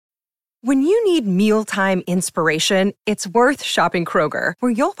When you need mealtime inspiration, it's worth shopping Kroger,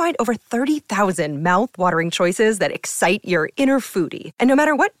 where you'll find over 30,000 mouth-watering choices that excite your inner foodie. And no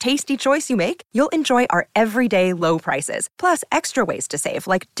matter what tasty choice you make, you'll enjoy our everyday low prices, plus extra ways to save,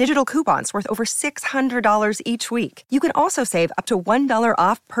 like digital coupons worth over $600 each week. You can also save up to $1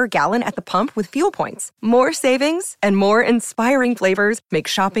 off per gallon at the pump with fuel points. More savings and more inspiring flavors make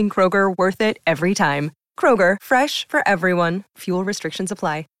shopping Kroger worth it every time. Kroger, fresh for everyone. Fuel restrictions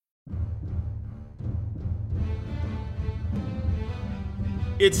apply.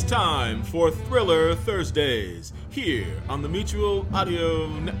 It's time for Thriller Thursdays, here on the Mutual Audio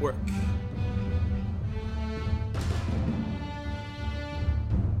Network.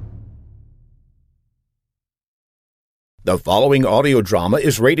 The following audio drama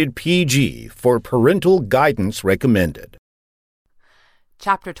is rated PG for parental guidance recommended.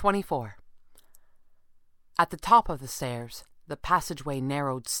 Chapter 24. At the top of the stairs, the passageway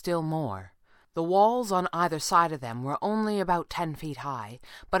narrowed still more. The walls on either side of them were only about 10 feet high,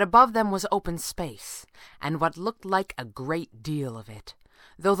 but above them was open space, and what looked like a great deal of it,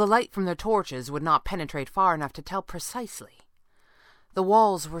 though the light from their torches would not penetrate far enough to tell precisely. The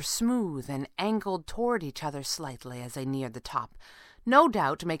walls were smooth and angled toward each other slightly as they neared the top, no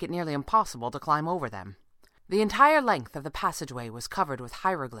doubt to make it nearly impossible to climb over them. The entire length of the passageway was covered with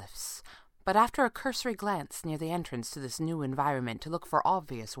hieroglyphs, but after a cursory glance near the entrance to this new environment to look for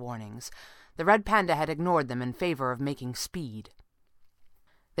obvious warnings, the red panda had ignored them in favor of making speed.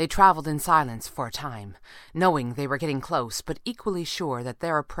 They traveled in silence for a time, knowing they were getting close, but equally sure that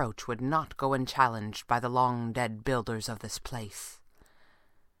their approach would not go unchallenged by the long-dead builders of this place.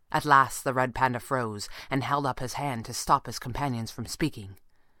 At last the red panda froze and held up his hand to stop his companions from speaking.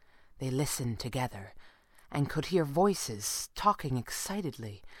 They listened together, and could hear voices talking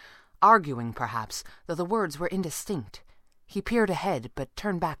excitedly, arguing perhaps, though the words were indistinct. He peered ahead, but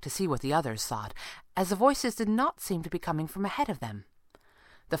turned back to see what the others thought, as the voices did not seem to be coming from ahead of them.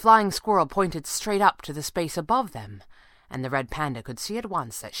 The flying squirrel pointed straight up to the space above them, and the red panda could see at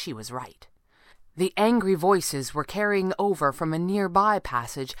once that she was right. The angry voices were carrying over from a nearby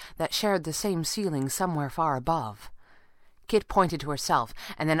passage that shared the same ceiling somewhere far above. Kit pointed to herself,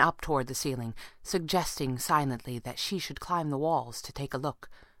 and then up toward the ceiling, suggesting silently that she should climb the walls to take a look,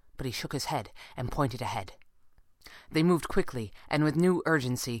 but he shook his head and pointed ahead. They moved quickly and with new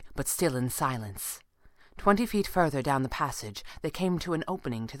urgency, but still in silence. 20 feet further down the passage, they came to an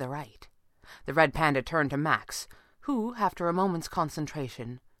opening to the right. The red panda turned to Max, who, after a moment's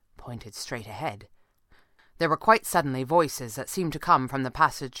concentration, pointed straight ahead. There were quite suddenly voices that seemed to come from the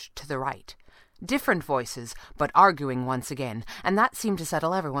passage to the right. Different voices, but arguing once again, and that seemed to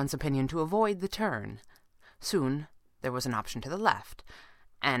settle everyone's opinion to avoid the turn. Soon there was an option to the left,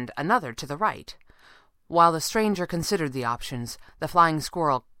 and another to the right. While the stranger considered the options, the flying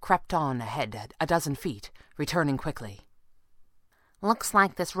squirrel crept on ahead a dozen feet, returning quickly. "Looks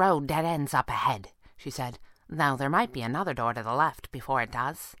like this road dead ends up ahead," she said, "though there might be another door to the left before it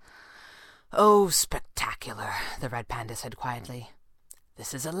does." "Oh, spectacular," the red panda said quietly.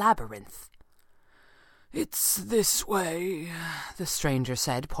 "This is a labyrinth." "It's this way," the stranger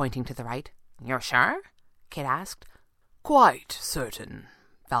said, pointing to the right. "You're sure?" Kit asked. "Quite certain,"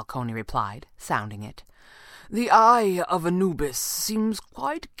 Falcone replied, sounding it. "The Eye of Anubis seems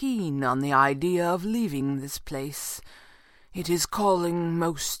quite keen on the idea of leaving this place. It is calling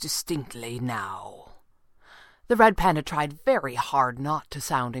most distinctly now." The red panda tried very hard not to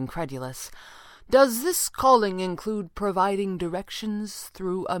sound incredulous. "Does this calling include providing directions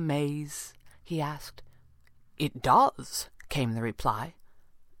through a maze?" he asked. "It does," came the reply.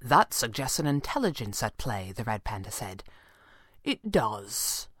 "That suggests an intelligence at play," the red panda said. "It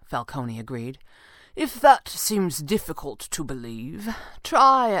does," Falcone agreed. "If that seems difficult to believe,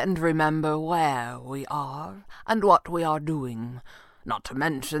 try and remember where we are and what we are doing, not to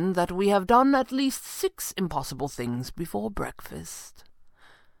mention that we have done at least 6 impossible things before breakfast."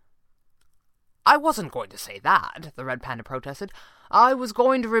 "I wasn't going to say that," the red panda protested. "I was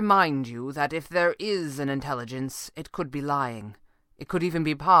going to remind you that if there is an intelligence, it could be lying. It could even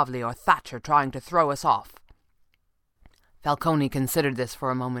be Pavli or Thatcher trying to throw us off." Falcone considered this for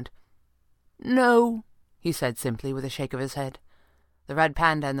a moment. "No," he said simply, with a shake of his head. The red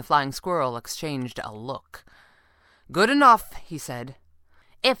panda and the flying squirrel exchanged a look. "Good enough," he said.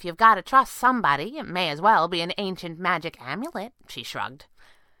 "If you've got to trust somebody, it may as well be an ancient magic amulet," she shrugged.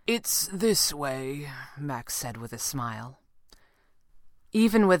 "It's this way," Max said with a smile.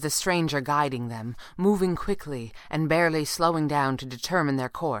 Even with the stranger guiding them, moving quickly and barely slowing down to determine their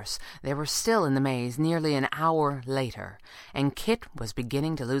course, they were still in the maze nearly an hour later, and Kit was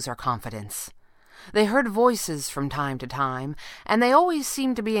beginning to lose her confidence. They heard voices from time to time, and they always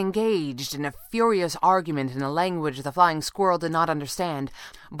seemed to be engaged in a furious argument in a language the flying squirrel did not understand,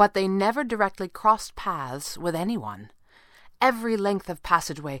 but they never directly crossed paths with anyone. Every length of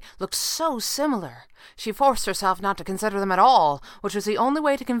passageway looked so similar. She forced herself not to consider them at all, which was the only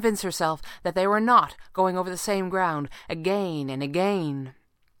way to convince herself that they were not going over the same ground again and again.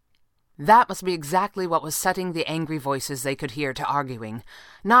 That must be exactly what was setting the angry voices they could hear to arguing.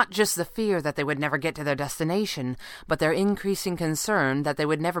 Not just the fear that they would never get to their destination, but their increasing concern that they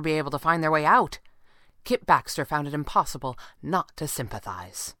would never be able to find their way out. Kit Baxter found it impossible not to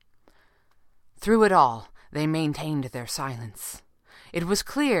sympathize. Through it all, they maintained their silence. It was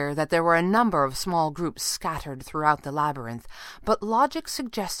clear that there were a number of small groups scattered throughout the labyrinth, but logic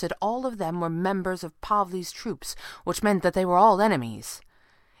suggested all of them were members of Pavli's troops, which meant that they were all enemies.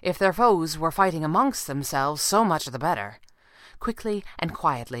 If their foes were fighting amongst themselves, so much the better. Quickly and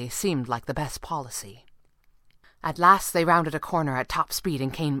quietly seemed like the best policy. At last they rounded a corner at top speed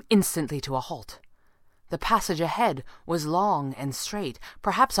and came instantly to a halt. The passage ahead was long and straight,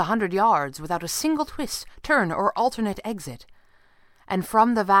 perhaps 100 yards, without a single twist, turn, or alternate exit. And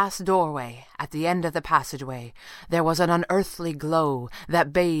from the vast doorway, at the end of the passageway, there was an unearthly glow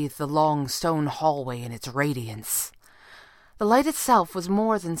that bathed the long stone hallway in its radiance. The light itself was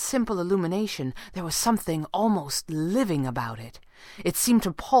more than simple illumination. There was something almost living about it. It seemed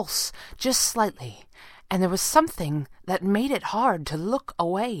to pulse just slightly, and there was something that made it hard to look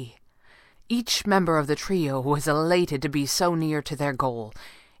away. Each member of the trio was elated to be so near to their goal,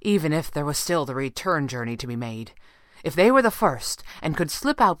 even if there was still the return journey to be made. If they were the first, and could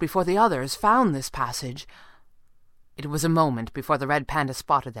slip out before the others found this passage... It was a moment before the red panda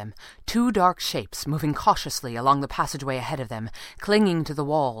spotted them, two dark shapes moving cautiously along the passageway ahead of them, clinging to the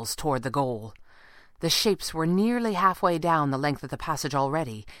walls toward the goal. The shapes were nearly halfway down the length of the passage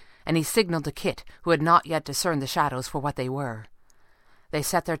already, and he signaled to Kit, who had not yet discerned the shadows for what they were. They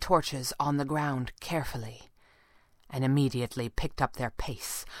set their torches on the ground carefully, and immediately picked up their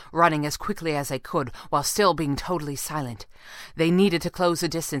pace, running as quickly as they could, while still being totally silent. They needed to close the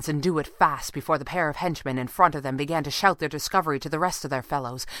distance and do it fast before the pair of henchmen in front of them began to shout their discovery to the rest of their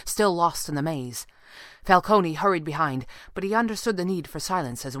fellows, still lost in the maze. Falcone hurried behind, but he understood the need for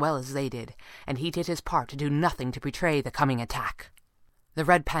silence as well as they did, and he did his part to do nothing to betray the coming attack. The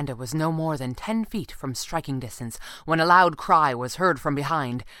red panda was no more than 10 feet from striking distance when a loud cry was heard from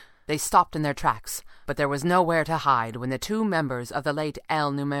behind. They stopped in their tracks, but there was nowhere to hide when the two members of the late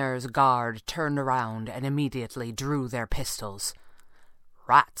El Numer's guard turned around and immediately drew their pistols.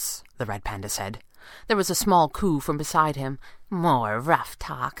 "Rats," the red panda said. There was a small coo from beside him. "More rough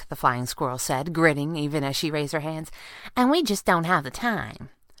talk," the flying squirrel said, grinning even as she raised her hands. "And we just don't have the time."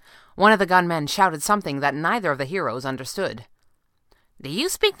 One of the gunmen shouted something that neither of the heroes understood. "Do you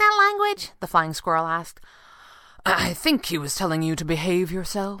speak that language?" the flying squirrel asked. "I think he was telling you to behave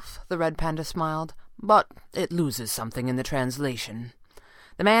yourself," the red panda smiled, "but it loses something in the translation."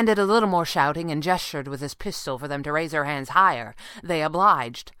 The man did a little more shouting and gestured with his pistol for them to raise their hands higher. They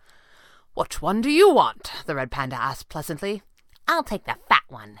obliged. "Which one do you want?" the red panda asked pleasantly. "I'll take the fat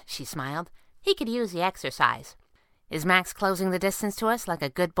one," she smiled. "He could use the exercise. Is Max closing the distance to us like a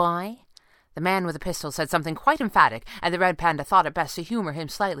good boy?" The man with the pistol said something quite emphatic, and the red panda thought it best to humor him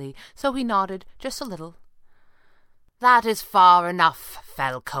slightly, so he nodded just a little. "That is far enough,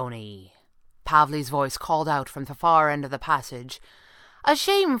 Falcone," Pavli's voice called out from the far end of the passage. "A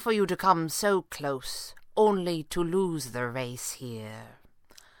shame for you to come so close, only to lose the race here."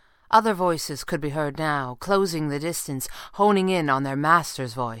 Other voices could be heard now, closing the distance, honing in on their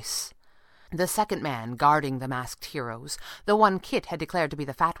master's voice. The second man guarding the masked heroes, the one Kit had declared to be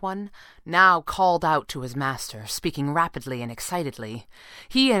the fat one, now called out to his master, speaking rapidly and excitedly.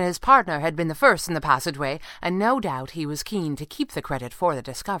 He and his partner had been the first in the passageway, and no doubt he was keen to keep the credit for the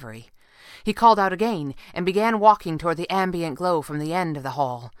discovery. He called out again, and began walking toward the ambient glow from the end of the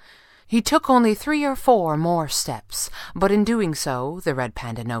hall. He took only 3 or 4 more steps, but in doing so, the red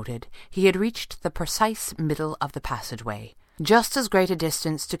panda noted, he had reached the precise middle of the passageway. Just as great a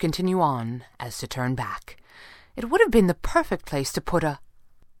distance to continue on as to turn back. It would have been the perfect place to put a...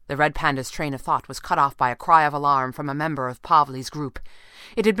 The red panda's train of thought was cut off by a cry of alarm from a member of Pavli's group.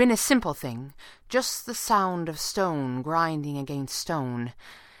 It had been a simple thing, just the sound of stone grinding against stone,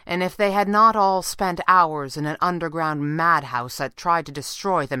 and if they had not all spent hours in an underground madhouse that tried to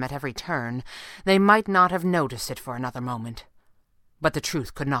destroy them at every turn, they might not have noticed it for another moment. But the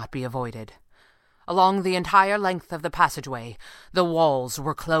truth could not be avoided. Along the entire length of the passageway, the walls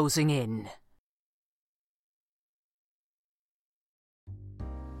were closing in.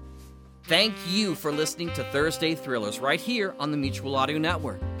 Thank you for listening to Thursday Thrillers right here on the Mutual Audio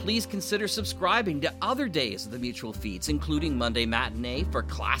Network. Please consider subscribing to other days of the Mutual feeds, including Monday Matinee for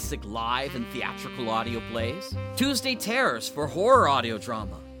classic live and theatrical audio plays, Tuesday Terrors for horror audio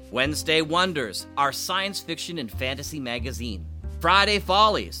drama, Wednesday Wonders, our science fiction and fantasy magazine, Friday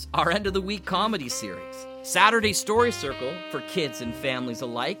Follies, our end-of-the-week comedy series, Saturday Story Circle for kids and families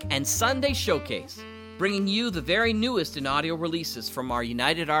alike, and Sunday Showcase, bringing you the very newest in audio releases from our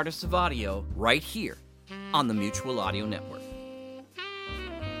United Artists of Audio right here on the Mutual Audio Network.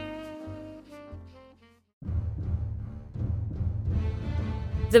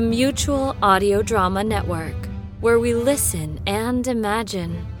 The Mutual Audio Drama Network, where we listen and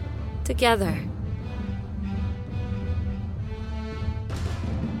imagine together.